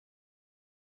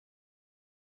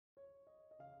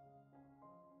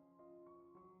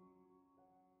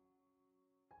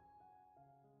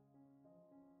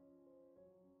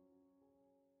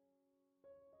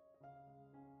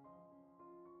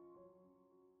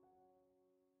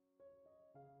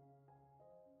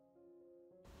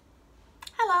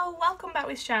Hello, welcome back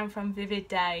with Sharon from Vivid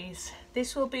Days.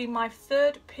 This will be my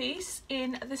third piece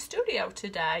in the studio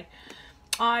today.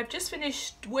 I've just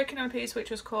finished working on a piece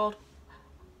which was called,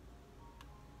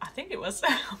 I think it was,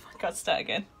 oh my god, start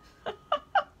again.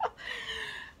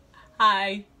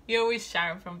 Hi, you're with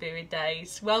Sharon from Vivid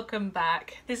Days. Welcome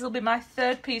back. This will be my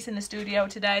third piece in the studio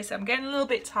today, so I'm getting a little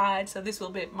bit tired, so this will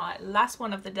be my last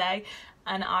one of the day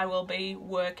and I will be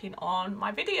working on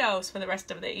my videos for the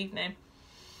rest of the evening.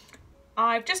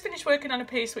 I've just finished working on a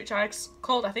piece which I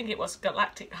called, I think it was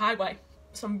Galactic Highway.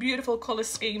 Some beautiful colour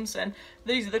schemes, and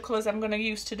these are the colours I'm going to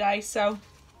use today. So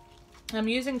I'm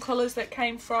using colours that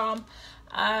came from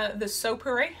the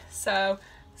soapery. So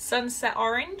Sunset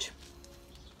Orange,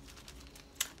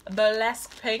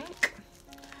 Burlesque Pink,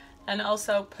 and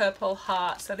also Purple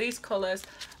Heart. So these colours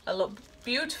look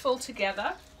beautiful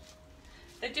together.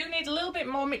 They do need a little bit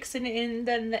more mixing in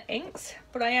than the inks,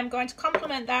 but I am going to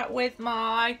complement that with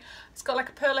my, it's got like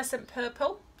a pearlescent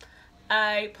purple,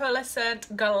 a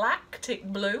pearlescent galactic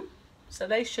blue, so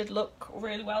they should look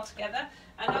really well together.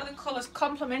 I know the colours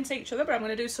complement each other, but I'm going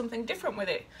to do something different with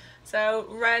it. So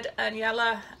red and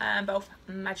yellow, and both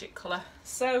magic colour.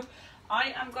 So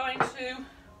I am going to,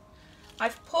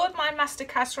 I've poured my Master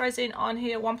Cast Resin on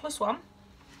here 1+1. Got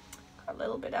a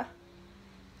little bit of,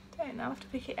 don't know, I have to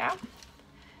pick it out.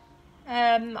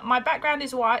 My background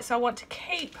is white, so I want to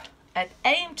keep,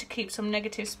 aim to keep some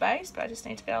negative space, but I just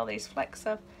need to get all these flecks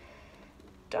of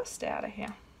dust out of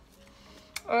here.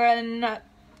 And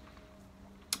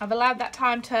I've allowed that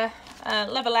time to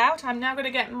level out. I'm now going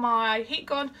to get my heat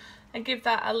gun and give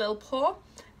that a little pour.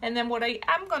 And then what I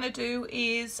am going to do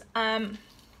is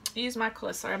use my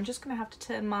colour. Sorry, I'm just going to have to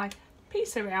turn my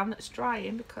piece around that's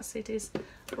drying because it is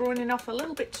running off a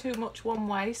little bit too much one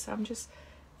way, so I'm just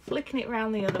flicking it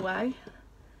around the other way,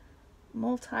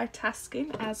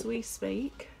 multitasking as we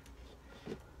speak,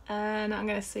 and I'm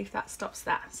going to see if that stops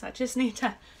that. So I just need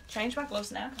to change my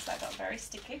gloves now because that got very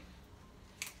sticky,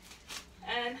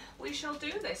 and we shall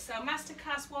do this. So Master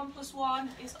Cast 1+1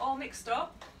 is all mixed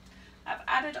up. I've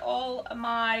added all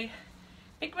my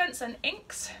pigments and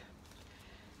inks,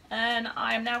 and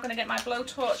I am now going to get my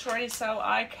blowtorch ready so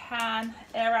I can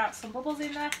air out some bubbles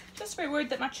in there. Just very worried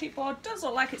that my cheap board does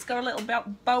look like it's got a little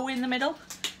bow in the middle.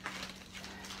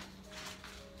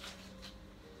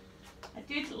 I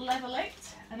did level it,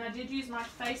 and I did use my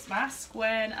face mask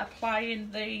when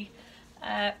applying the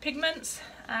pigments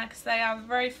because they are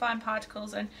very fine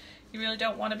particles and you really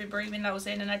don't want to be breathing those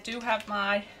in. And I do have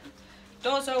my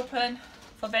doors open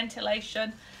for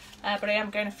ventilation, but I am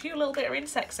getting a few little bit of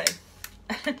insects in.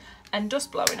 And dust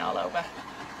blowing all over.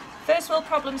 First world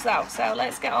problems though, so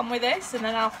let's get on with this, and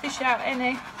then I'll fish out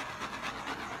any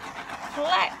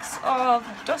flecks of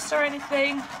dust or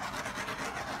anything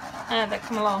that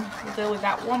come along. We'll deal with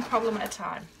that one problem at a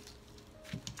time.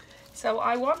 So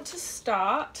I want to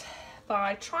start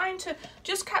by trying to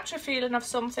just capture a feeling of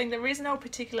something. There is no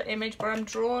particular image, but I'm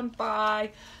drawn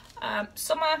by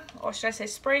summer, or should I say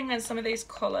spring, and some of these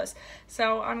colours.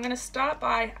 So I'm going to start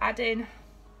by adding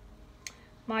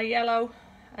my yellow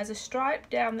as a stripe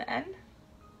down the end.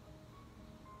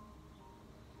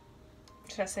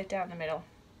 Should I say down the middle?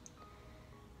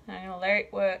 I'm going to let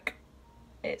it work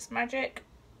its magic,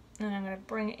 and I'm going to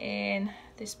bring in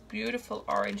this beautiful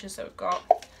oranges that we've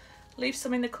got. Leave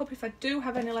some in the cup. If I do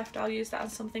have any left, I'll use that on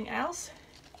something else.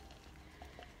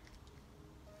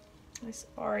 This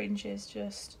orange is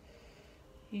just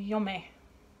yummy.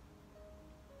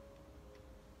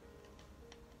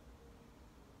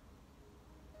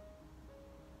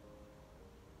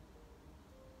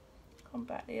 Come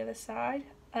back the other side,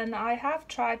 and I have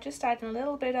tried just adding a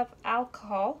little bit of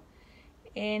alcohol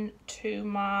into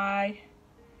my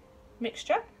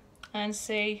mixture and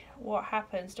see what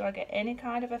happens. Do I get any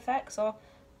kind of effects or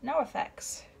no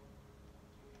effects?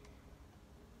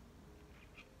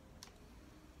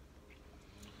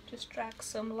 Just drag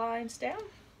some lines down.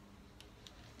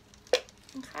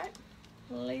 Okay,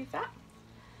 leave that.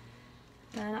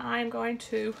 And I'm going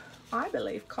to, I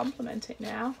believe, complement it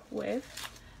now with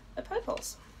the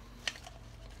purples.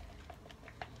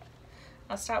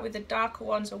 I'll start with the darker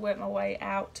ones and work my way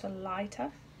out to lighter.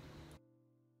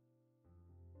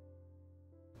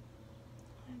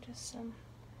 And just some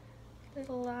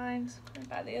little lines going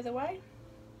back the other way.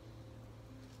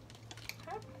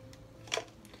 Okay.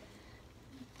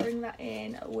 Bring that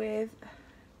in with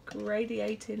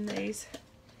gradiating these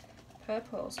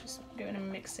purples, just giving them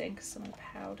mixing because some of the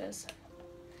powders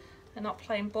are not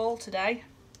playing ball today.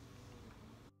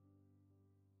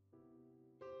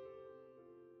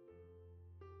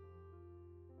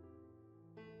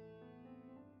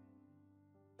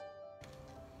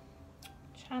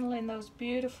 channeling those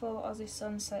beautiful Aussie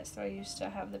sunsets that I used to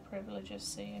have the privilege of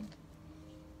seeing.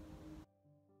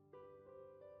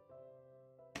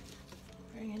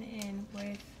 Bringing it in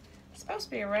with, it's supposed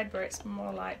to be a red, but it's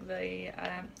more like the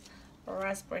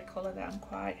raspberry colour that I'm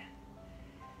quite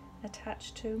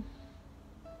attached to.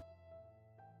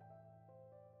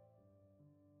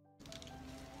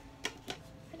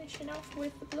 Finishing off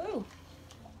with the blue.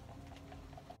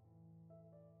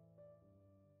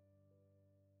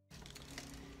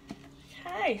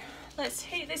 Okay, let's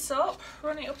heat this up,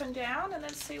 run it up and down, and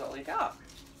then see what we got.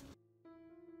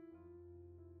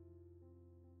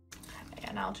 Okay,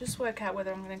 and I'll just work out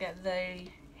whether I'm going to get the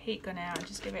heat gun out and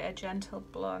just give it a gentle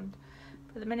blonde.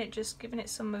 For the minute, just giving it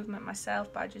some movement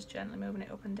myself by just gently moving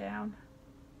it up and down.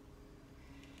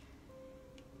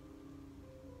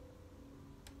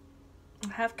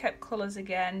 I have kept colours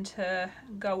again to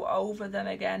go over them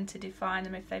again to define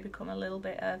them if they become a little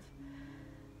bit of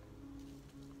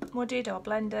muddied or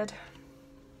blended,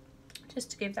 just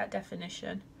to give that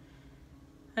definition.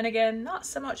 And again, not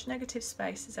so much negative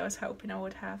space as I was hoping I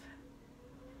would have.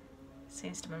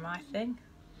 Seems to be my thing.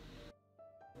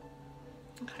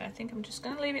 Okay, I think I'm just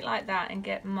going to leave it like that and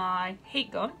get my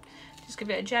heat gun. Just give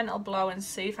it a gentle blow and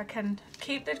see if I can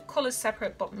keep the colours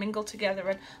separate but mingle together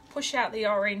and push out the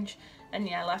orange and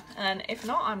yellow. And if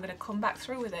not, I'm going to come back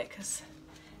through with it because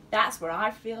that's what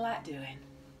I feel like doing.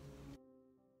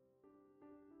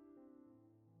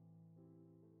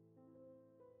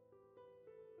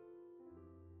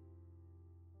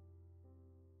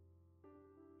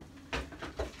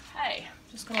 Okay,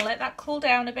 just going to let that cool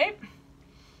down a bit.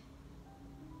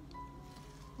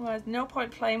 Well, there's no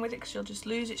point playing with it because you'll just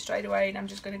lose it straight away, and I'm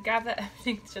just going to gather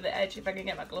everything to the edge if I can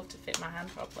get my glove to fit my hand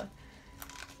properly.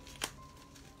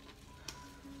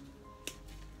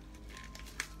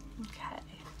 Okay.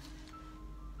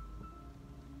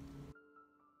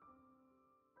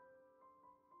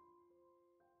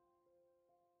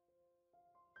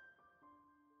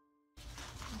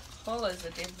 Colours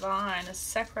are divine, are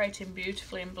separating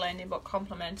beautifully and blending but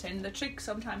complementing. The trick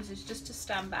sometimes is just to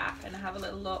stand back and have a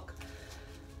little look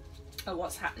at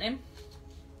what's happening.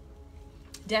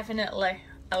 Definitely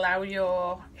allow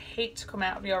your heat to come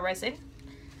out of your resin,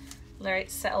 let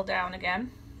it settle down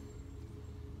again,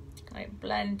 let it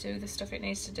blend, do the stuff it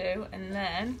needs to do, and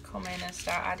then come in and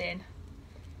start adding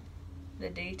the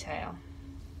detail.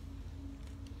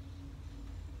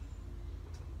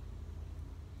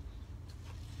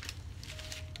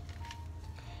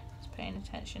 Just paying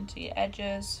attention to your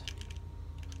edges.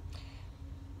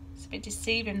 It's a bit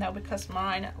deceiving though because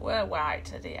mine were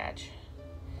white at the edge.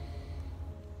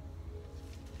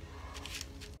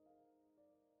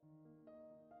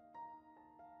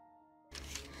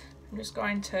 I'm just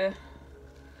going to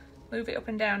move it up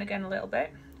and down again a little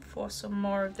bit for some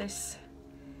more of this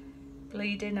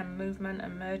bleeding and movement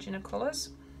and merging of colours.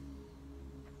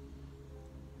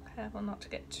 Careful not to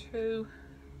get too.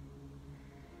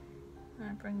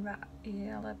 I bring that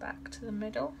yellow back to the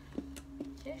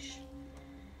middle-ish.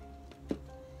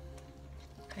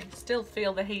 Okay, still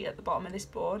feel the heat at the bottom of this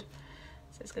board,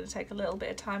 so it's going to take a little bit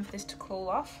of time for this to cool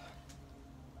off.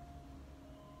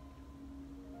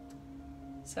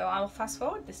 So I'll fast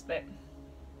forward this bit.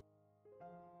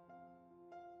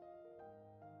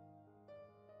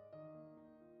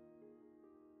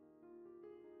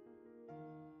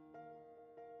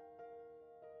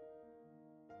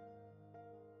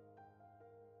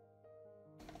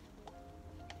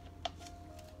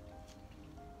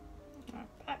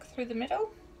 Back through the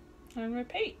middle and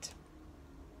repeat.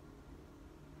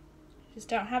 Just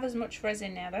don't have as much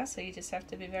resin now though, so you just have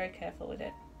to be very careful with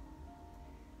it.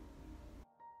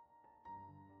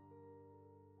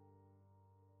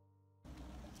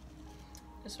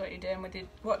 Just what you're doing with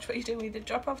watch what you're doing with the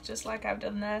drop off, just like I've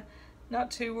done there.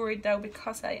 Not too worried though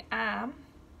because I am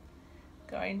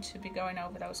going to be going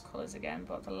over those colours again,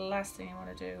 but the last thing you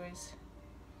want to do is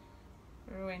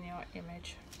ruin your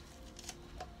image.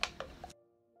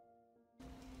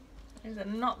 These are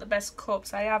not the best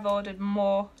cups. I have ordered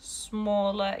more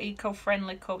smaller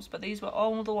eco-friendly cups, but these were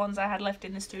all the ones I had left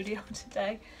in the studio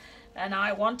today, and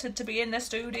I wanted to be in the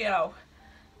studio.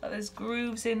 But there's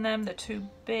grooves in them, they're too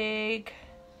big.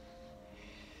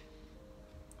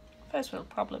 First world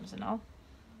problems and all.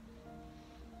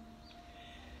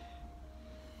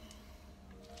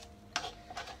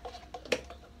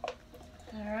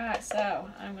 Alright, so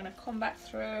I'm going to come back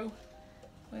through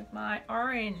with my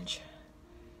orange.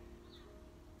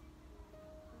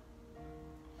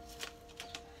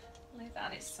 Leave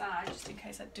that on its side just in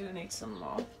case I do need some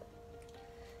more.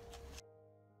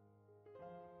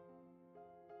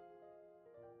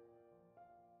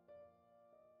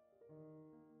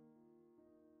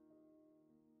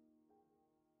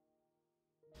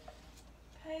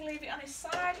 leave it on its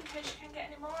side in case you can get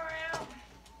any more out.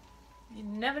 You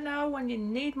never know when you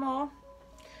need more.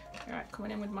 Alright,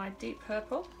 coming in with my deep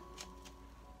purple.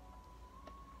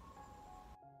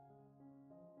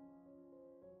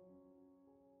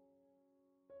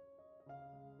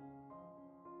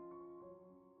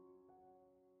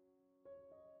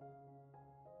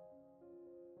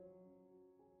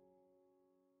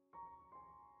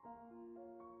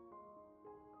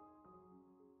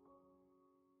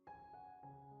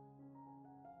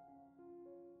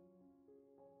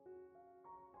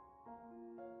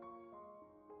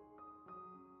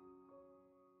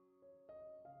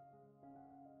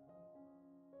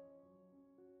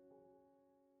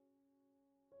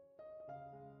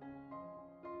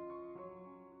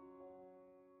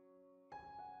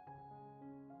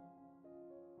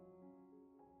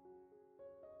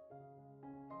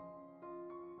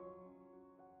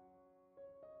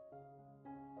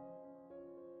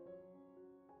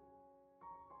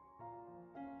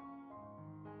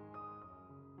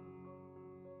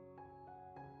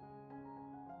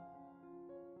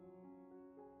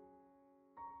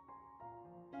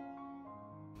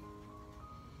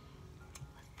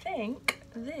 I think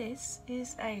this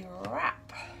is a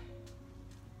wrap.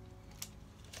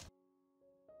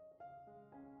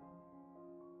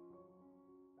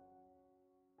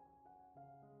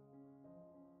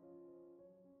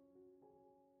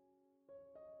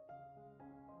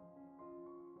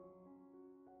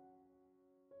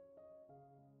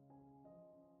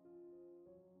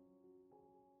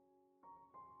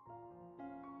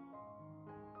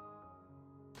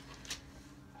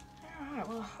 Alright,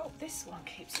 well I hope this one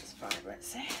keeps its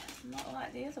vibrancy, not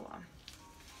like the other one.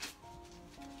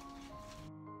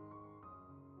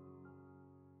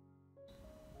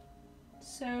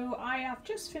 So I have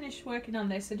just finished working on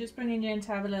this, so just bringing you in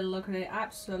to have a little look at it.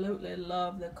 Absolutely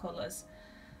love the colours.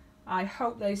 I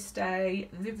hope they stay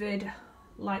vivid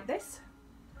like this.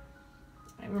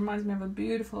 It reminds me of a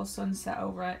beautiful sunset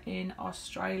over in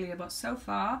Australia, but so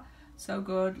far so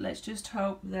good. Let's just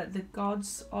hope that the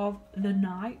gods of the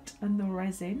night and the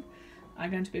resin are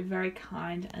going to be very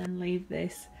kind and leave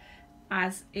this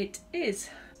as it is.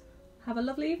 Have a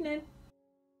lovely evening.